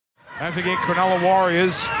Don't forget Cronulla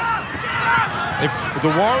Warriors. If the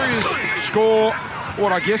Warriors score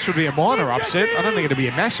what I guess would be a minor upset, I don't think it'd be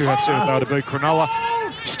a massive upset if they were to beat Cronulla,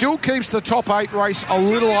 still keeps the top 8 race a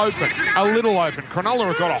little open. Cronulla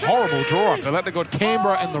have got a horrible draw after that. They've got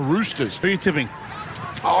Canberra and the Roosters. Who are you tipping?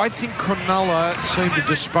 Oh, I think Cronulla seem to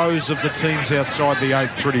dispose of the teams outside the 8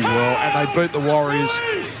 pretty well, and they beat the Warriors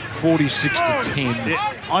 46-10.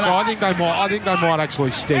 Yeah, I think they might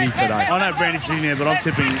actually steady today. I know Brandy's sitting there, but I'm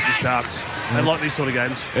tipping the Sharks. They like these sort of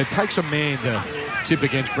games. It takes a man to tip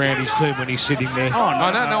against Brandy's team when he's sitting there. Oh,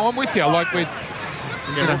 no, I'm with you. Like we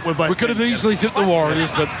could have easily tipped the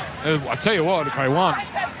Warriors, but I tell you what, if they won,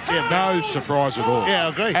 no surprise at all. Yeah, I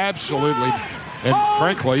agree. Absolutely. And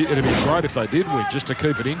frankly, it'd be great if they did win, just to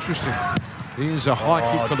keep it interesting. Here's a high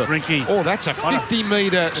kick for the... Drinky. Oh, that's a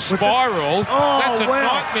 50-metre spiral. That's a wow.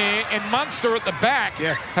 nightmare. And Munster at the back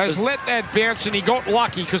has let that bounce, and he got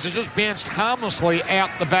lucky because it just bounced harmlessly out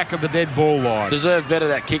the back of the dead ball line. Deserved better,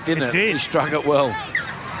 that kick, didn't it? Did. He struck it well.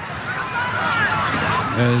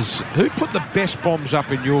 Who put the best bombs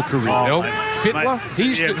up in your career, Mel? Fittler?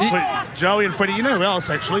 Joey and Freddie. You know who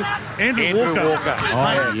else, actually? Andrew Walker.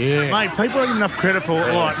 Oh, Mate, people don't give enough credit for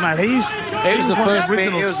he was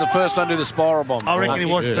the first one to do the spiral bomb. I reckon he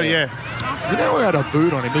was, You know who had a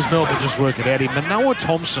boot on him? As Melbourne just working at him. Manoa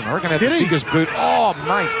Thompson, I reckon, had the biggest boot. Oh,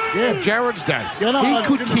 mate. Yeah. Jared's dad. Yeah, no, he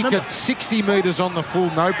could kick it 60 metres on the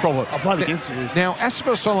full, no problem. I played against it. Now,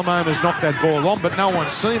 Asfa Solomon has knocked that ball on, but no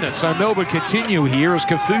one's seen it. So Melbourne continue here as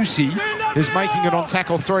Kafusi is making it on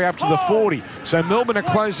tackle 3 up to the 40. So Melbourne are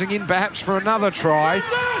closing in perhaps for another try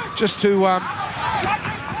just to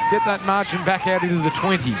get that margin back out into the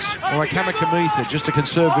 20s. Well, Kamikamitha, just a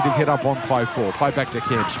conservative head up on play 4. Play back to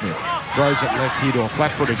Cam Smith. Throws it left here to a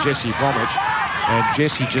flat-footed Jesse Bromwich. And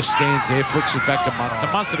Jesse just stands there, flicks it back to Munster.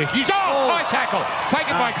 Munster to Hughes. High tackle.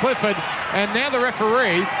 Taken by Clifford. And now the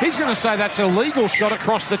referee, he's going to say that's a legal shot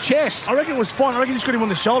across the chest. I reckon it was fine. I reckon he just got him on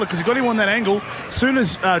the shoulder because he got him on that angle. As soon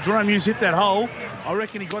as Jerome Hughes hit that hole, I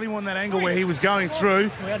reckon he got him on that angle where he was going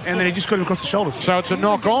through, and then he just got him across the shoulders. So it's a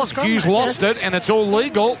knock-on. Hughes lost it, and it's all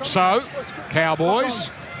legal. So,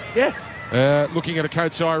 Cowboys. Looking at a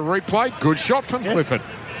coach's eye replay. Good shot from Clifford.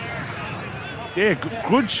 Yeah,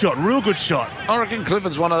 good shot. Real good shot. I reckon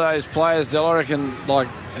Clifford's one of those players that I reckon,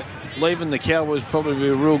 leaving the Cowboys probably be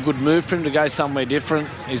a real good move for him to go somewhere different.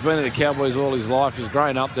 He's been at the Cowboys all his life. He's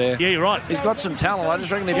grown up there. Yeah, you're right. He's got some talent. I just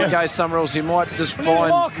reckon if he goes somewhere else, he might just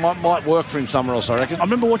might work for him somewhere else, I reckon. I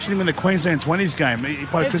remember watching him in the Queensland 20s game. He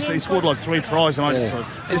played he scored 3 tries, and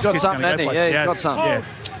he's got something, hasn't he? Yeah, he's got something.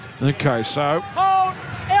 Yeah. Okay, so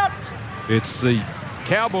it's the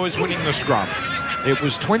Cowboys winning the scrum. It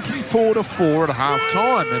was 24-4 at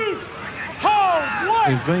half-time, and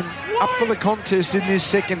they've been up for the contest in this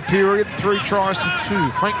second period. 3 tries to 2.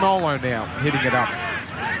 Frank Molo now heading it up,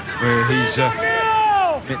 where he's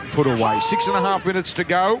put away. 6.5 minutes to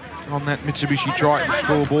go on that Mitsubishi Triton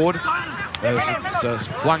scoreboard, as it's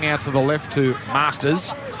flung out to the left to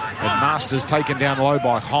Masters, and Masters taken down low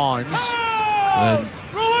by Hines. And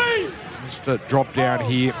just a drop down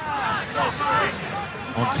here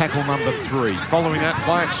on tackle number 3. Following that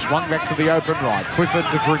play, it swung back to the open right. Clifford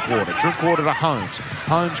to Drinkwater. Drinkwater to Holmes.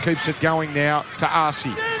 Holmes keeps it going now to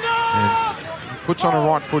Arcee. And puts on a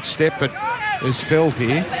right foot step, but is felled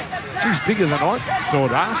here. He's bigger than I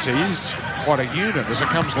thought. Arcee is quite a unit as it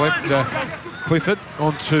comes left. Clifford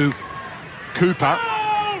onto Cooper.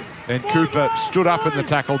 And Cooper stood up in the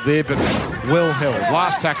tackle there, but well held.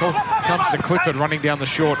 Last tackle comes to Clifford running down the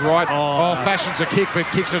short right. Fashions a kick, but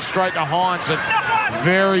kicks it straight to Hines. And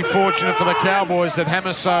very fortunate for the Cowboys that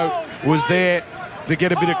Hamiso was there to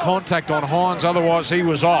get a bit of contact on Hines. Otherwise, he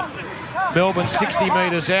was off. Melbourne 60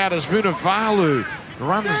 metres out as Vunivalu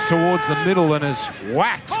runs towards the middle and is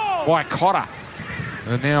whacked by Cotter.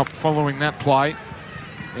 And now, following that play,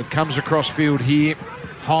 it comes across field here.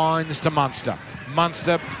 Hines to Munster.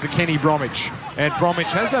 Munster to Kenny Bromwich. And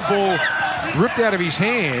Bromwich has that ball ripped out of his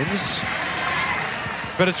hands,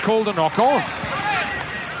 but it's called a knock-on.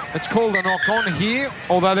 It's called a knock-on here,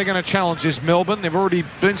 although they're going to challenge this Melbourne. They've already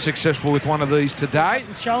been successful with one of these today.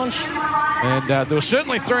 It's challenged. And there were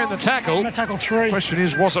certainly 3 in the tackle. Tackle 3. Question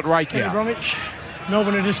is, was it rake out? Bromwich.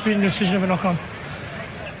 Melbourne a disputing decision of a knock-on.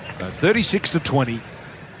 36-20.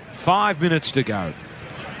 5 minutes to go.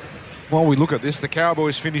 While we look at this, the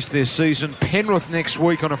Cowboys finish their season. Penrith next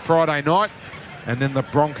week on a Friday night, and then the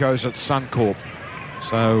Broncos at Suncorp.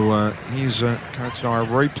 So here's a coach's eye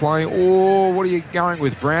replay. What are you going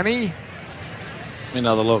with, Brownie?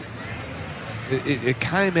 Another look. It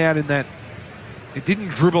came out in that... It didn't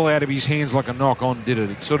dribble out of his hands like a knock-on, did it?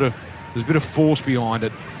 It sort of... There's a bit of force behind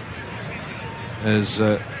it. As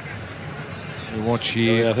We watch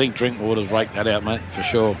here. Yeah, I think Drinkwater's raked that out, mate, for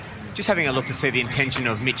sure. Just having a look to see the intention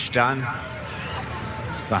of Mitch Dunn.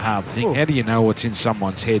 It's the hard thing. How do you know what's in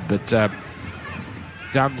someone's head? But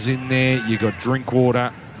Dunn's in there. You got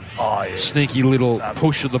Drinkwater. Oh, yeah. Sneaky little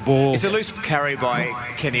push of the ball. It's a loose carry by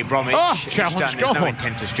Kenny Bromwich. Challenge There's no gone.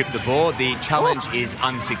 intent to strip the ball. The challenge is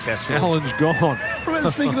unsuccessful. Challenge gone. What about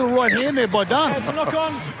the sneaky little right hand there by Dunn? It's a knock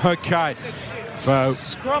on. Okay. So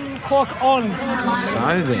Scrum clock on.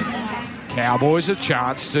 then, Cowboys a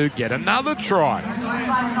chance to get another try.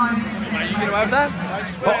 You get away with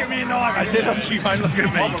that? Look at me, I said, you won't look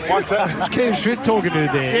at me. What's that? Who's Cam Smith talking to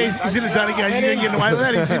there? Yeah, he's in a Dunn. He goes, you're getting away with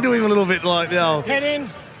that? He's into him a little bit like, oh. Head in.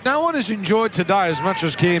 No one has enjoyed today as much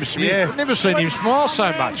as Cam Smith. Yeah. I've never seen him smile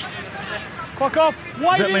so much. Clock off.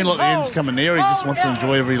 Does that mean like the end's coming near? He just wants to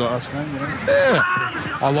enjoy every last game, you know? Yeah.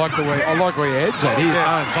 I like where he heads at. Here's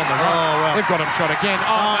Holmes on the run. Oh, wow. They've got him shot again.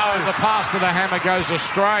 Oh, no, the pass to the hammer goes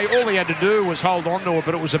astray. All he had to do was hold on to it,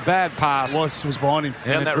 but it was a bad pass. Was behind him.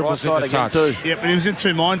 And And it that right dribbles side into again, touch. too. Yeah, but he was in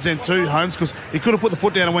two minds then too, Holmes, because he could have put the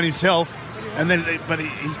foot down and went himself, and then but he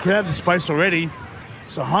crowded the space already.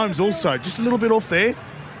 So Holmes also just a little bit off there.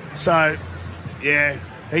 So yeah,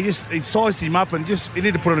 he sized him up and he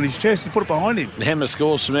needed to put it on his chest and put it behind him. The hammer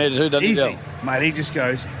scores from there too, doesn't Easy, he? mate. He just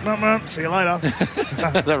goes, see you later.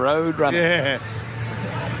 The road runner. Yeah.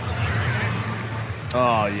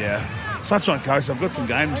 Oh yeah. Sunshine Coast. I've got some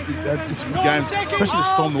games. Got some good games, especially the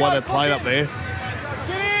Storm, the way they played up there.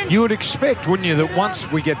 You would expect, wouldn't you, that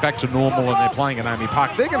once we get back to normal and they're playing at AAMI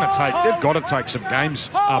Park, they've got to take some games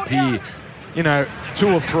up here, 2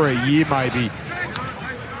 or 3 a year maybe,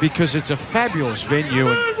 because it's a fabulous venue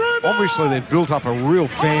and obviously they've built up a real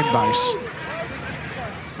fan base.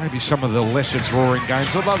 Maybe some of the lesser drawing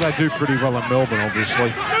games, although they do pretty well in Melbourne,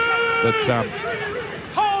 obviously. But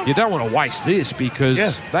you don't want to waste this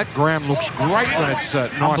because that ground looks great when it's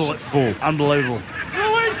nice and full. Unbelievable.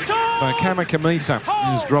 So Kamikamitha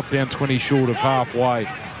has dropped down 20 short of halfway,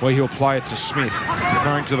 where he'll play it to Smith,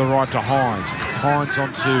 throwing to the right to Hines. Hines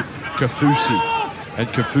onto Kafusi, and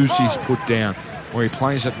Kafusi's put down, where he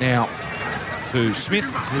plays it now to Smith,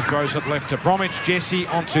 who throws it left to Bromwich. Jesse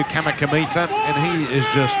onto Kamikamitha, and he is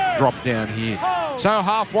just dropped down here. So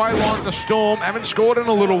halfway line, the Storm haven't scored in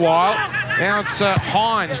a little while. Now it's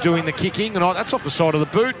Hines doing the kicking, and that's off the side of the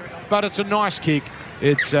boot, but it's a nice kick.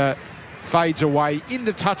 It fades away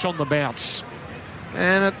into touch on the bounce.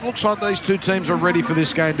 And it looks like these two teams are ready for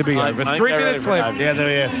this game to be over. 3 minutes left. Yeah,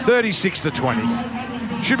 they're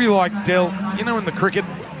 36-20. Should be like, Del, in the cricket,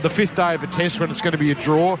 the 5th day of a test when it's going to be a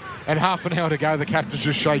draw, and half an hour to go, the captains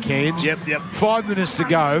just shake hands. Yep. 5 minutes to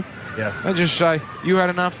go. Yeah. And just say, you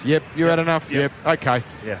had enough? Yep. You had enough? Yep. Okay.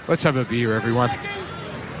 Yeah. Let's have a beer, everyone.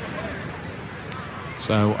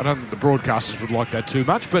 So I don't think the broadcasters would like that too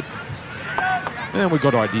much, but we've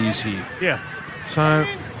got ideas here. Yeah. So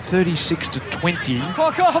 36-20.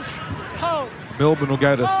 Clock off. Melbourne will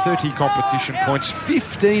go to 30 competition points,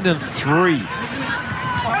 15-3.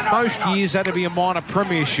 Most years that'd be a minor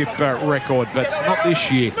premiership record, but not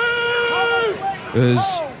this year.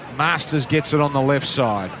 As Masters gets it on the left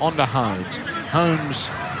side, onto Holmes. Holmes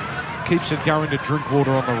keeps it going to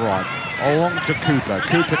Drinkwater on the right. Along to Cooper.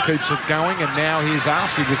 Cooper keeps it going, and now here's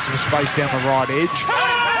Arcee with some space down the right edge.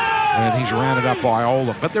 And he's rounded up by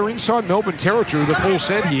Olam. But they're inside Melbourne territory with a full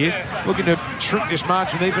set here, looking to shrink this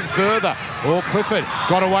margin even further. Clifford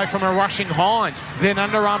got away from a rushing Hines. Then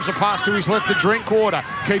underarms a pass to his left to Drinkwater.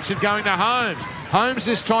 Keeps it going to Holmes. Holmes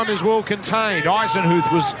this time is well contained. Eisenhuth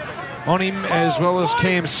was on him as well as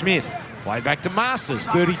Cam Smith. Way back to Masters,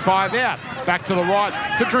 35 out. Back to the right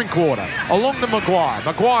to Drinkwater. Along to Maguire.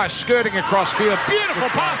 Maguire skirting across field. Beautiful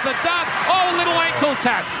pass to Dunn. Oh, little ankle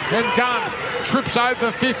tap. And Dunn trips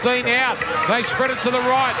over 15 out. They spread it to the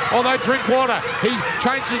right. Although Drinkwater, he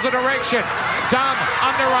changes the direction. Dunn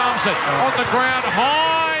underarms it on the ground.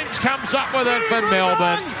 Hines comes up with it for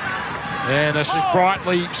Melbourne. And a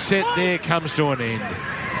sprightly set there comes to an end.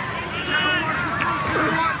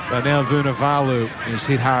 So now Vunivalu is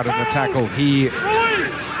hit hard in the tackle here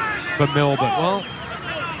for Melbourne. Well,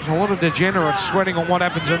 there's a lot of degenerates sweating on what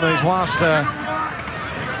happens in these last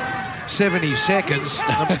 70 seconds.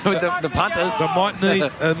 the punters. They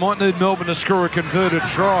might need Melbourne to score a converted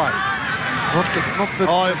try. Not the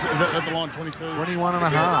Is that at the line 22? 21 and a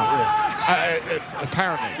half.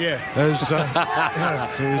 Apparently. Yeah.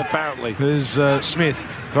 Apparently. As Smith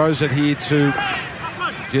throws it here to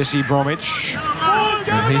Jesse Bromwich.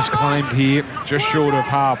 And he's claimed here just short of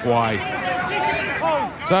halfway.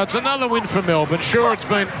 So it's another win for Melbourne. Sure, it's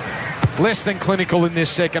been less than clinical in this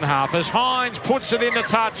second half as Hines puts it into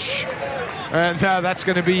touch. And that's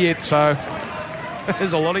going to be it. So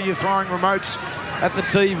there's a lot of you throwing remotes at the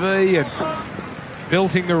TV and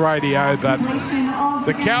belting the radio, but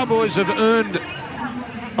the Cowboys have earned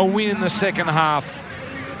a win in the second half,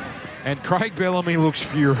 and Craig Bellamy looks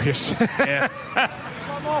furious. Yeah.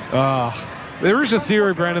 There is a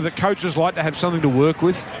theory, Brandon, that coaches like to have something to work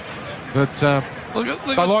with. But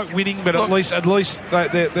they like winning, but at least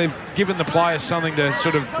they've given the players something to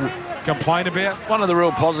sort of complain about. One of the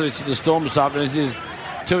real positives to the Storm this afternoon is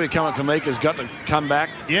Tui Kamikamica's got to come back.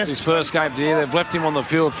 Yes. His first game of the year. They've left him on the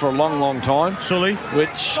field for a long, long time. Sully.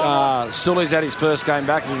 Which Sully's had his first game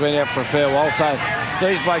back. He's been out for a fair while. So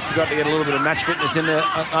these blokes have got to get a little bit of match fitness in there,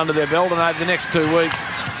 under their belt. And over the next 2 weeks,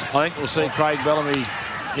 I think we'll see Craig Bellamy,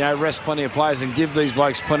 rest plenty of players and give these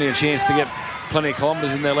blokes plenty of chance to get plenty of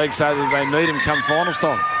kilometres in their legs so that they need him come finals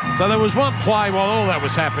time. So there was one play while all that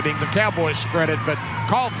was happening. The Cowboys spread it, but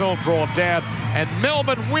Caulfield brought down, and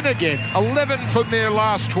Melbourne win again. 11 from their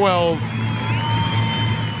last 12.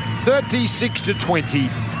 36-20.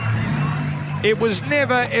 It was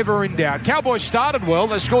never, ever in doubt. Cowboys started well.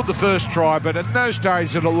 They scored the first try, but at no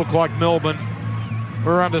stage did it look like Melbourne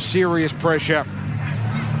were under serious pressure.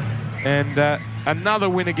 And another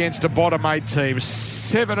win against a bottom 8 team.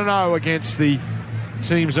 7-0 against the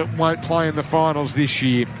teams that won't play in the finals this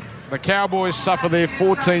year. The Cowboys suffer their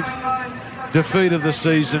 14th defeat of the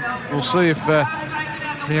season. We'll see if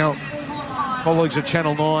colleagues at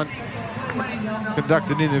Channel 9 conduct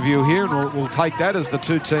an interview here, and we'll take that as the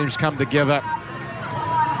two teams come together.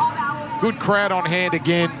 Good crowd on hand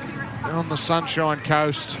again on the Sunshine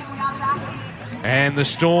Coast. And the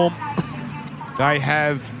Storm, they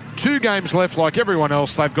have 2 games left like everyone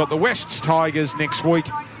else. They've got the Wests Tigers next week.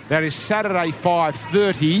 That is Saturday,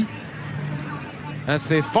 5:30. That's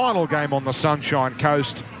their final game on the Sunshine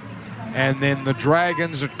Coast. And then the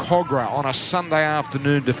Dragons at Cogra on a Sunday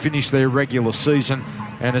afternoon to finish their regular season.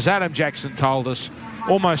 And as Adam Jackson told us,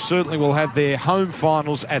 almost certainly will have their home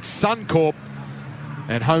finals at Suncorp.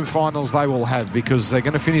 And home finals they will have because they're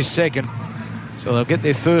going to finish second. So they'll get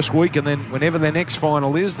their first week, and then whenever their next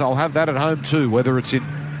final is, they'll have that at home too, whether it's in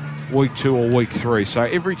week 2 or week 3. So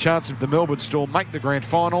every chance of the Melbourne Storm make the grand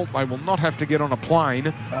final. They will not have to get on a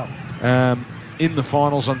plane in the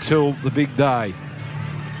finals until the big day.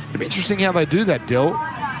 It'll be interesting how they do that, Del.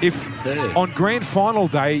 If on grand final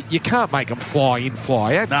day, you can't make them fly in,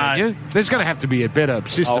 fly out, can you? There's going to have to be a better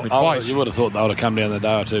system in place. You would have thought they would have come down the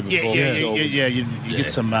day or two before. You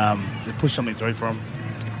get some, you push something through for them.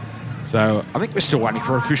 So I think we're still waiting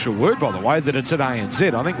for official word, by the way, that it's at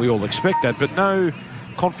ANZ. I think we all expect that, but no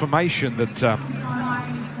confirmation that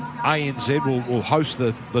ANZ will host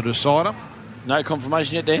the decider. No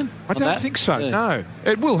confirmation yet, Dan? I don't think so, no.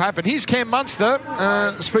 It will happen. Here's Cam Munster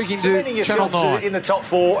speaking to Channel 9. In the top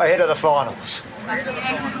 4 ahead of the finals.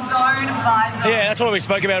 Yeah, that's what we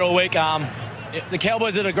spoke about all week. The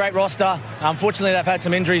Cowboys had a great roster. Unfortunately, they've had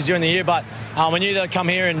some injuries during the year, but we knew they'd come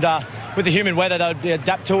here and with the humid weather, they'd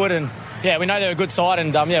adapt to it. And, we know they're a good side.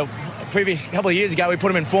 And, previous couple of years ago, we put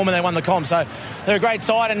them in form and they won the comp. So they're a great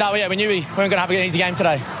side. And, we knew we weren't going to have an easy game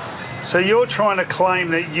today. So you're trying to claim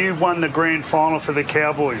that you won the grand final for the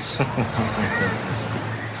Cowboys?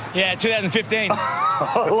 Yeah, 2015.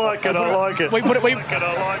 I like it. We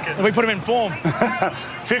put them in form.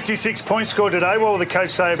 56 points scored today. What will the coach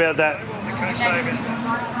say about that?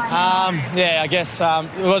 I guess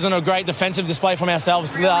it wasn't a great defensive display from ourselves,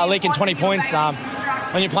 leaking 20 points.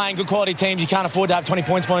 When you're playing good quality teams, you can't afford to have 20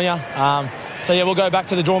 points on you. We'll go back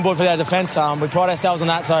to the drawing board for our defence. We pride ourselves on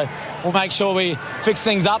that, so we'll make sure we fix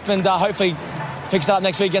things up and hopefully fix it up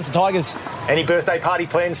next week against the Tigers. Any birthday party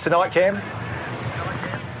plans tonight, Cam?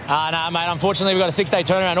 No, mate. Unfortunately, we've got a 6-day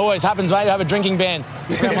turnaround. Always happens, mate. We have a drinking ban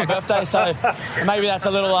around my birthday, so maybe that's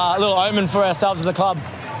a little omen for ourselves as a club.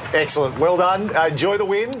 Excellent. Well done. Enjoy the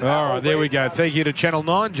win. All right, there we go. Thank you to Channel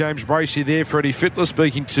 9. James Bracey there, Freddie Fittler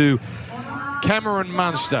speaking to Cameron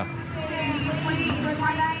Munster.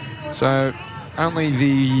 So only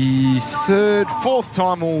the fourth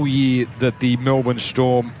time all year that the Melbourne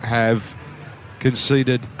Storm have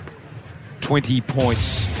conceded 20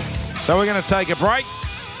 points. So we're going to take a break,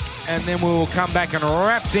 and then we'll come back and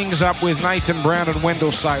wrap things up with Nathan Brown and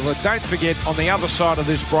Wendell Saylor. Don't forget, on the other side of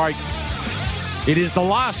this break, it is the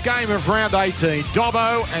last game of round 18.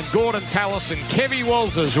 Dobbo and Gordon Tallis and Kevy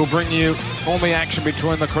Walters will bring you all the action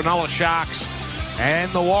between the Cronulla Sharks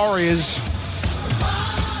and the Warriors.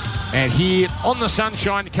 And here on the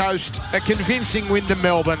Sunshine Coast, a convincing win to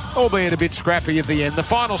Melbourne, albeit a bit scrappy at the end. The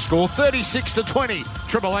final score, 36-20.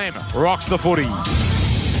 Triple M rocks the footy.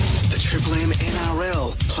 The Triple M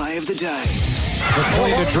NRL Play of the Day. The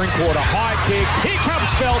clean to Drinkwater, high kick. Here comes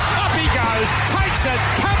Felt, up he goes, takes it,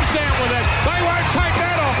 comes down with it. They won't take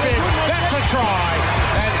that off him. That's a try.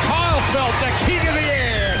 And Kyle Felt, the king of the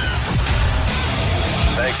air.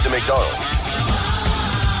 Thanks to McDonald's.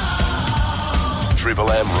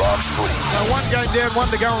 Triple M rocks footy. So one game down, one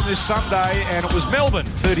to go on this Sunday, and it was Melbourne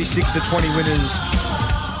 36-20 winners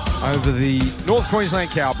over the North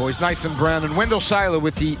Queensland Cowboys. Nathan Brown and Wendell Saylor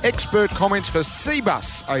with the expert comments for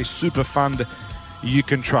Cbus, a super fund you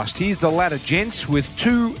can trust. Here's the ladder, gents, with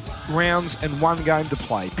 2 rounds and 1 game to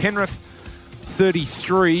play. Penrith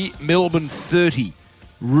 33, Melbourne 30.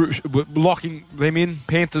 Locking them in.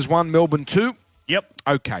 Panthers 1, Melbourne 2. Yep.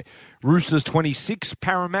 Okay. Roosters 26,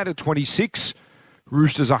 Parramatta 26.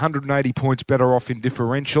 Roosters 180 points better off in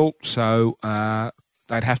differential, so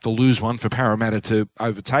they'd have to lose one for Parramatta to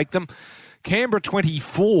overtake them. Canberra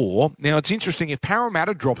 24. Now, it's interesting. If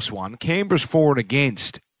Parramatta drops one, Canberra's for and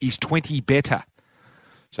against is 20 better.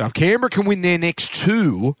 So if Canberra can win their next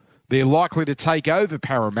 2, they're likely to take over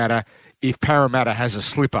Parramatta if Parramatta has a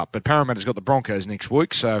slip-up. But Parramatta's got the Broncos next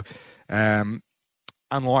week, so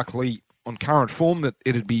unlikely on current form that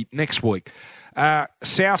it'd be next week.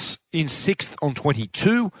 South in 6th on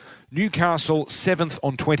 22. Newcastle 7th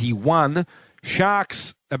on 21.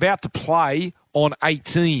 Sharks about to play on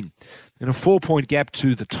 18. And a 4-point gap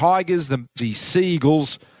to the Tigers, the Sea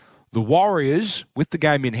Eagles, the Warriors with the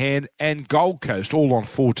game in hand, and Gold Coast all on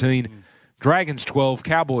 14. Dragons 12,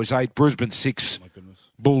 Cowboys 8, Brisbane 6,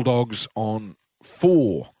 Bulldogs on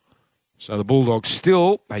 4. So the Bulldogs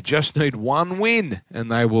still, they just need 1 win, and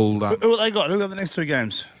they will... Who they got? Who got the next 2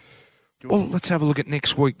 games? Well, let's have a look at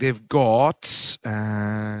next week. They've got,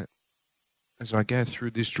 as I go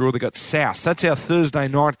through this draw, they've got South. That's our Thursday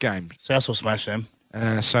night game. South will smash them.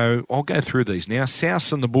 So I'll go through these now.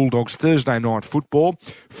 South and the Bulldogs, Thursday night football.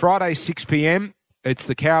 Friday, 6 p.m, it's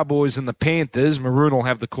the Cowboys and the Panthers. Maroon will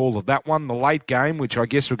have the call of that one. The late game, which I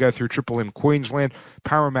guess will go through Triple M Queensland,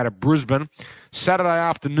 Parramatta, Brisbane. Saturday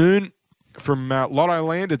afternoon from Lotto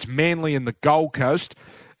Land, it's Manly and the Gold Coast.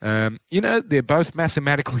 They're both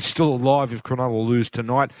mathematically still alive if Cronulla lose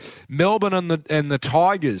tonight. Melbourne and the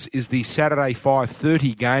Tigers is the Saturday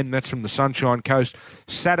 5:30 game. That's from the Sunshine Coast.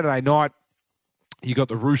 Saturday night, you got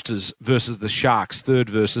the Roosters versus the Sharks, 3rd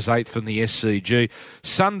versus 8th from the SCG.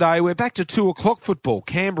 Sunday, we're back to 2 o'clock football.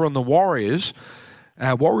 Canberra and the Warriors.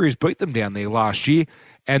 Warriors beat them down there last year.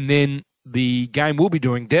 And then the game we'll be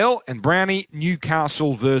doing, Dell and Brownie,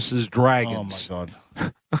 Newcastle versus Dragons. Oh, my God.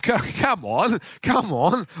 Come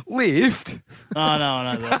on, lift. No.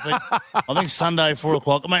 I think Sunday, 4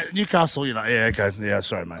 o'clock. Mate, Newcastle, yeah, okay. Yeah,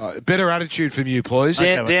 sorry, mate. Better attitude from you, please.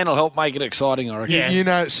 Dan will help make it exciting, I reckon.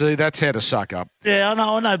 Yeah. See, that's how to suck up. Yeah, I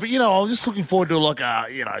know. But, I was just looking forward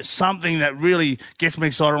to, something that really gets me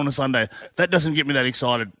excited on a Sunday. That doesn't get me that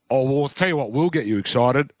excited. Oh, well, I'll tell you what will get you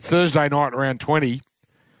excited. Thursday night around 20,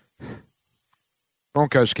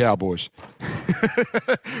 Broncos Cowboys.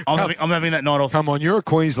 I'm having that night off. Come on, you're a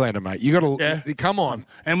Queenslander, mate. You got to come on.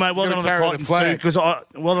 And mate, well done on the Titans too. Because well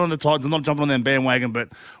done on the Titans. I'm not jumping on their bandwagon, but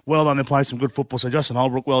well done. They're playing some good football. So Justin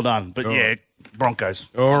Holbrook, well done. But Broncos.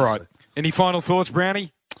 All right. Any final thoughts,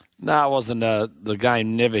 Brownie? No, it wasn't. The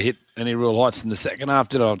game never hit any real heights in the second half.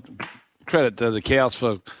 Did I? Credit to the Cows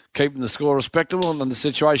for keeping the score respectable and the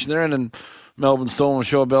situation they're in. And Melbourne Storm, I'm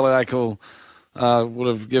sure Bellyache will. Would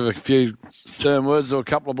have given a few stern words to a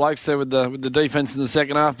couple of blokes there with the defence in the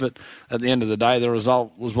second half, but at the end of the day, the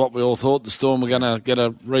result was what we all thought. The Storm were going to get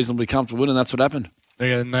a reasonably comfortable win, and that's what happened.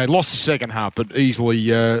 And they lost the second half, but easily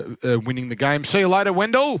winning the game. See you later,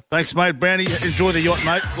 Wendell. Thanks, mate. Brownie, enjoy the yacht,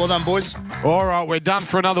 mate. Well done, boys. All right, we're done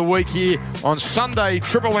for another week here on Sunday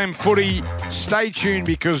Triple M Footy. Stay tuned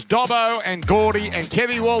because Dobbo and Gordy and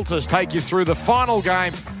Kevy Walters take you through the final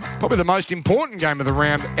game, probably the most important game of the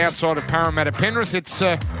round outside of Parramatta Penrith. It's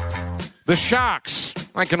the Sharks.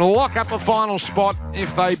 They can lock up a final spot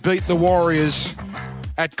if they beat the Warriors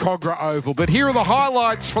at Cogra Oval. But here are the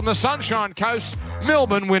highlights from the Sunshine Coast.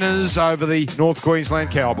 Melbourne winners over the North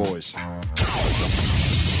Queensland Cowboys.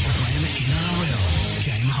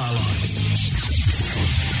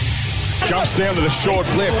 Jumps down to the short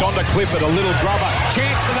left, onto Clifford, a little grubber.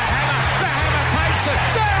 Chance for the hammer. The hammer takes it.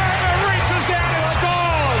 The hammer reaches out and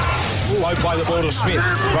scores. Low play the ball to Smith.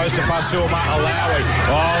 Throws to Fasilma Alawi.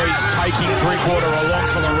 Oh, he's taking Drinkwater along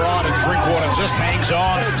for the ride, and Drinkwater just hangs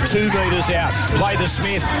on. 2 metres out. Play to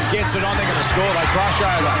Smith. Gets it on. They're going to score. They crush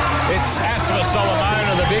over. It's Asma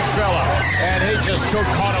Solomona, the big fella. And he just took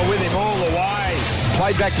Connor with him all the way.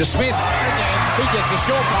 Played back to Smith. Again, he gets a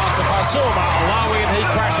short pass to Fasilma Alawi, and he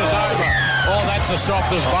crashes over. Oh, that's the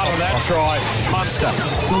softest butter, that try. Munster.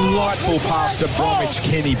 Delightful pass to Bromwich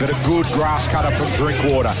Kenny, but a good grass cutter from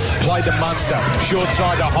Drinkwater. Played to Munster. Short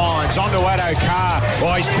side to Hines. On to Addo Carr.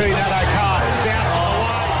 Oh, he's keen Addo Carr. Bouncing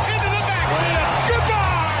away. Into the back.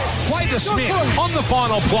 Goodbye. Played to Smith on the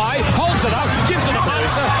final play. Holds it up, gives it to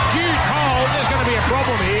Munster. Huge hole. There's going to be a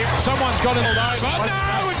problem here. Someone's got it over.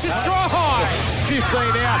 No, it's a try. 15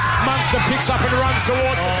 out. Munster picks up and runs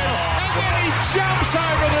towards the middle. And then he jumps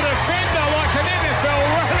over the defender like an NFL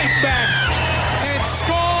running back and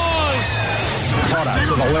scores. Potter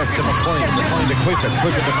to the left to McLean to Clifford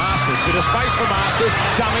to Masters, bit of space for Masters,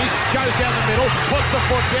 dummies, goes down the middle, puts the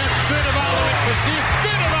foot down, Vunivalu in pursuit,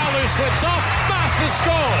 Vunivalu slips off, Masters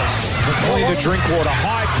scores. McLean to Drinkwater,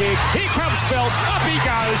 high kick, here comes Felt, up he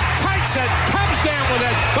goes, takes it, comes down with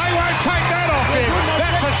it, they won't take that off him,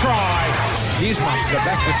 that's a try. Here's Munster,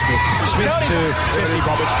 back to Smith, Smith to Jesse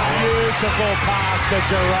Roberts, beautiful pass to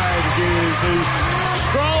Jerome Hughes, who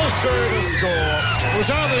strolls through the score. It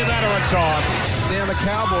was only a matter of time. Now the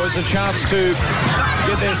Cowboys a chance to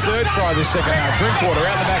get their third try this second half. Drinkwater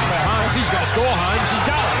out the back for Holmes. He's going to score Holmes. He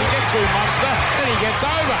does. He gets through Munster and he gets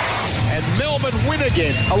over. And Melbourne win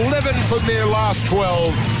again. 11 from their last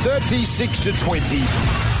 12. 36-20.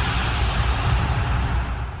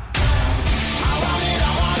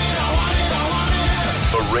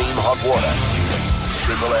 Marine Hot Water.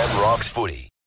 Triple M rocks footy.